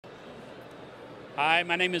Hi,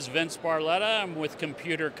 my name is Vince Barletta. I'm with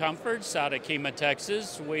Computer Comforts out of Kemah,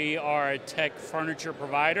 Texas. We are a tech furniture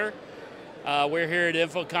provider. We're here at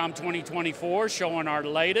InfoComm 2024 showing our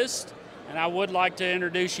latest, and I would like to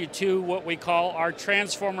introduce you to what we call our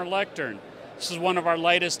Transformer Lectern. This is one of our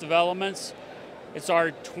latest developments. It's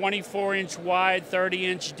our 24-inch wide,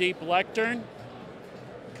 30-inch deep lectern.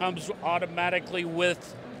 Comes automatically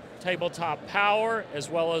with tabletop power as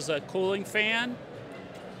well as a cooling fan.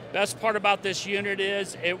 Best part about this unit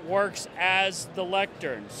is it works as the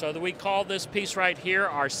lectern. So that we call this piece right here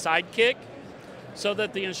our sidekick, so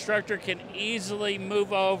that the instructor can easily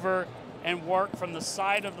move over and work from the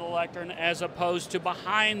side of the lectern as opposed to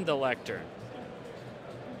behind the lectern.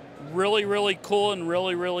 Really, really cool and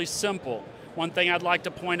really, really simple. One thing I'd like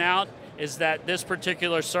to point out is that this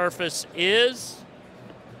particular surface is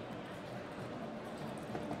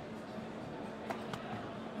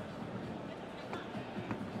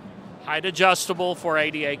height adjustable for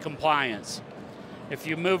ADA compliance. If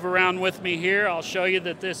you move around with me here, I'll show you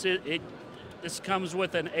that this comes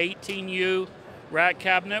with an 18U rack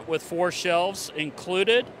cabinet with 4 shelves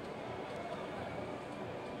included.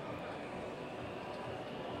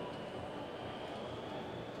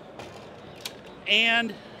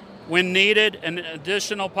 And when needed, an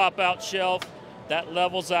additional pop-out shelf that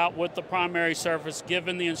levels out with the primary surface,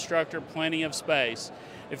 giving the instructor plenty of space.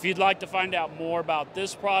 If you'd like to find out more about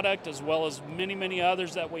this product, as well as many, many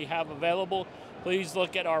others that we have available, please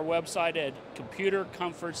look at our website at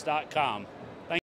computercomforts.com.